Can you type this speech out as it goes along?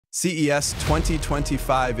CES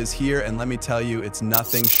 2025 is here, and let me tell you, it's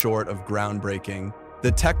nothing short of groundbreaking.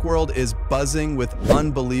 The tech world is buzzing with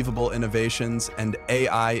unbelievable innovations, and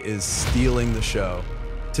AI is stealing the show.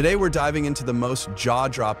 Today, we're diving into the most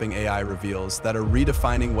jaw-dropping AI reveals that are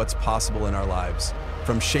redefining what's possible in our lives.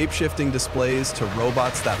 From shape-shifting displays to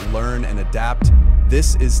robots that learn and adapt,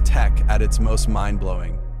 this is tech at its most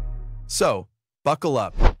mind-blowing. So, buckle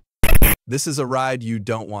up. This is a ride you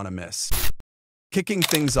don't want to miss. Kicking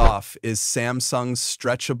things off is Samsung's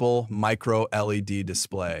stretchable micro LED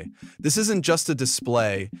display. This isn't just a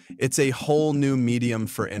display, it's a whole new medium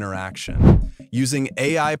for interaction. Using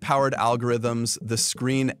AI-powered algorithms, the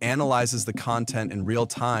screen analyzes the content in real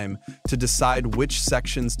time to decide which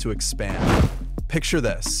sections to expand. Picture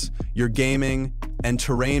this: you're gaming, and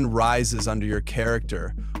terrain rises under your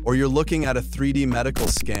character, or you're looking at a 3D medical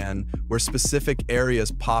scan where specific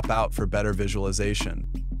areas pop out for better visualization.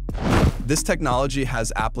 This technology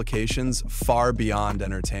has applications far beyond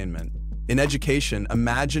entertainment. In education,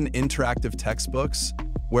 imagine interactive textbooks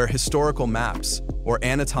where historical maps or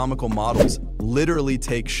anatomical models literally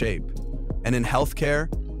take shape. And in healthcare,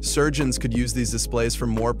 surgeons could use these displays for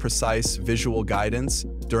more precise visual guidance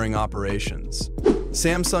during operations.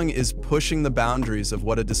 Samsung is pushing the boundaries of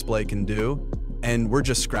what a display can do, and we're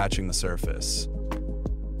just scratching the surface.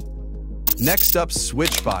 Next up,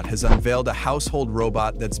 SwitchBot has unveiled a household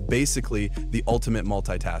robot that's basically the ultimate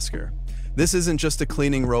multitasker. This isn't just a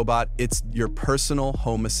cleaning robot, it's your personal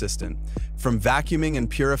home assistant. From vacuuming and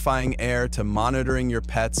purifying air to monitoring your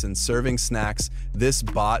pets and serving snacks, this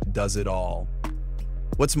bot does it all.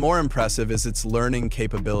 What's more impressive is its learning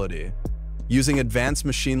capability. Using advanced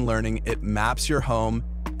machine learning, it maps your home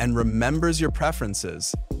and remembers your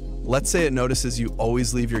preferences. Let's say it notices you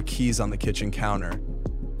always leave your keys on the kitchen counter.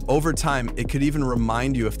 Over time, it could even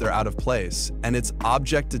remind you if they're out of place, and its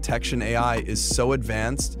object detection AI is so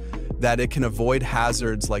advanced that it can avoid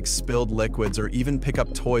hazards like spilled liquids or even pick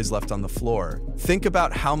up toys left on the floor. Think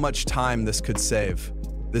about how much time this could save.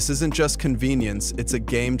 This isn't just convenience, it's a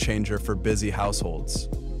game changer for busy households.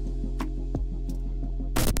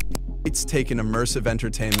 It's taken immersive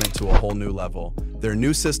entertainment to a whole new level. Their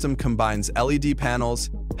new system combines LED panels,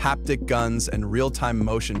 haptic guns, and real-time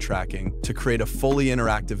motion tracking to create a fully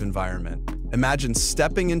interactive environment. Imagine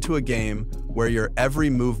stepping into a game where your every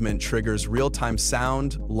movement triggers real-time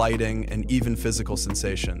sound, lighting, and even physical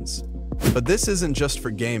sensations. But this isn't just for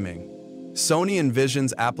gaming. Sony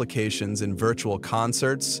envisions applications in virtual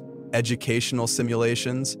concerts, educational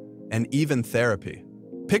simulations, and even therapy.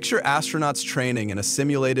 Picture astronauts training in a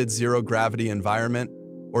simulated zero-gravity environment,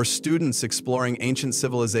 or students exploring ancient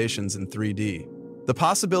civilizations in 3D. The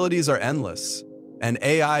possibilities are endless, and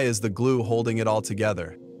AI is the glue holding it all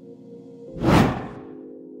together.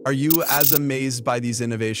 Are you as amazed by these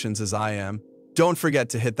innovations as I am? Don't forget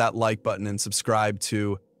to hit that like button and subscribe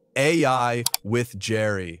to AI with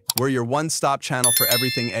Jerry. We're your one-stop channel for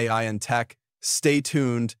everything AI and tech. Stay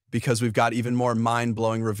tuned because we've got even more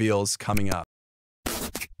mind-blowing reveals coming up.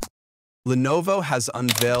 Lenovo has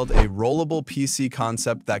unveiled a rollable PC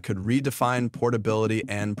concept that could redefine portability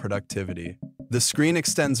and productivity. The screen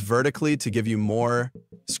extends vertically to give you more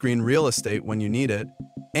screen real estate when you need it,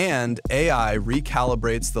 and AI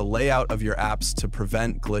recalibrates the layout of your apps to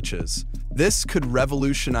prevent glitches. This could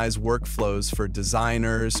revolutionize workflows for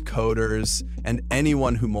designers, coders, and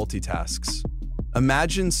anyone who multitasks.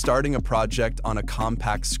 Imagine starting a project on a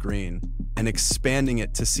compact screen and expanding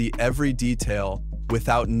it to see every detail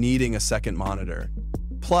without needing a second monitor.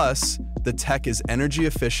 Plus, the tech is energy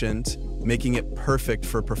efficient, making it perfect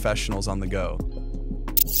for professionals on the go.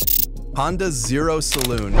 Honda's Zero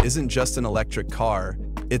Saloon isn't just an electric car,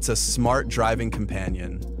 it's a smart driving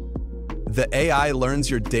companion. The AI learns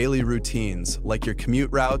your daily routines, like your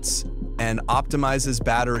commute routes, and optimizes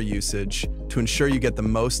battery usage to ensure you get the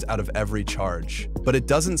most out of every charge. But it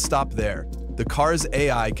doesn't stop there. The car's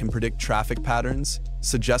AI can predict traffic patterns,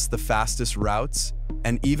 suggest the fastest routes,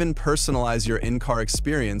 and even personalize your in-car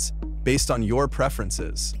experience based on your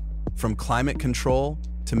preferences, from climate control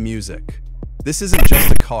to music. This isn't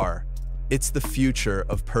just a car, it's the future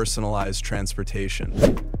of personalized transportation.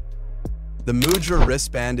 The Mudra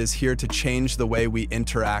wristband is here to change the way we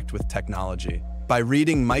interact with technology. By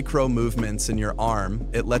reading micro movements in your arm,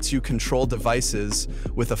 it lets you control devices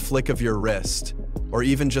with a flick of your wrist, or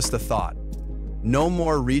even just a thought. No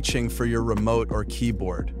more reaching for your remote or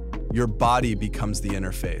keyboard. Your body becomes the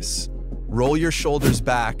interface. Roll your shoulders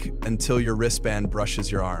back until your wristband brushes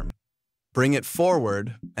your arm. Bring it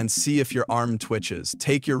forward and see if your arm twitches.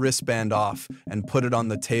 Take your wristband off and put it on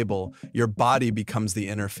the table. Your body becomes the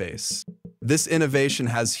interface. This innovation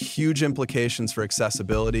has huge implications for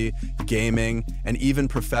accessibility, gaming, and even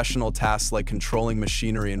professional tasks like controlling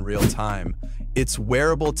machinery in real time. It's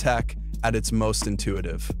wearable tech at its most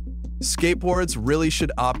intuitive. Skateboards really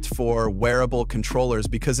should opt for wearable controllers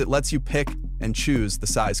because it lets you pick and choose the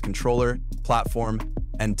size controller, platform,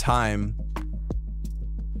 and time.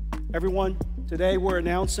 Everyone, today we're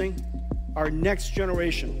announcing our next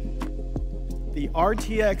generation, the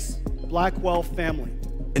RTX Blackwell family.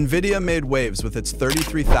 NVIDIA made waves with its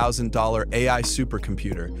 $33,000 AI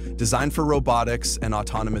supercomputer designed for robotics and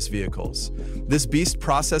autonomous vehicles. This beast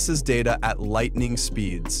processes data at lightning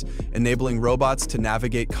speeds, enabling robots to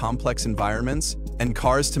navigate complex environments and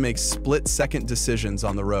cars to make split-second decisions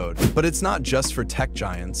on the road. But it's not just for tech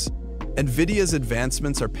giants. NVIDIA's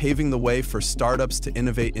advancements are paving the way for startups to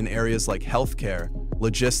innovate in areas like healthcare,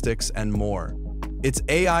 logistics, and more. It's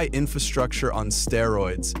AI infrastructure on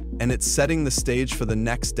steroids, and it's setting the stage for the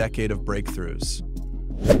next decade of breakthroughs.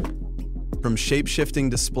 From shape-shifting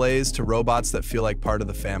displays to robots that feel like part of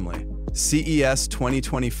the family, CES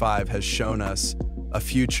 2025 has shown us a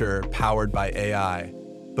future powered by AI.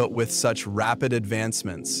 But with such rapid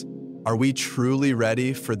advancements, are we truly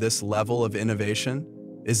ready for this level of innovation?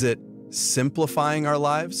 Is it simplifying our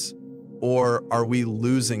lives, or are we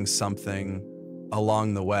losing something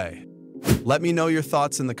along the way? Let me know your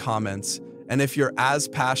thoughts in the comments, and if you're as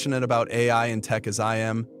passionate about AI and tech as I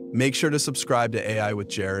am, make sure to subscribe to AI with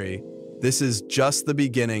Jerry. This is just the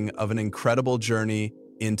beginning of an incredible journey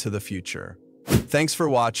into the future. Thanks for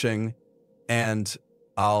watching, and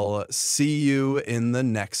I'll see you in the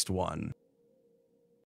next one.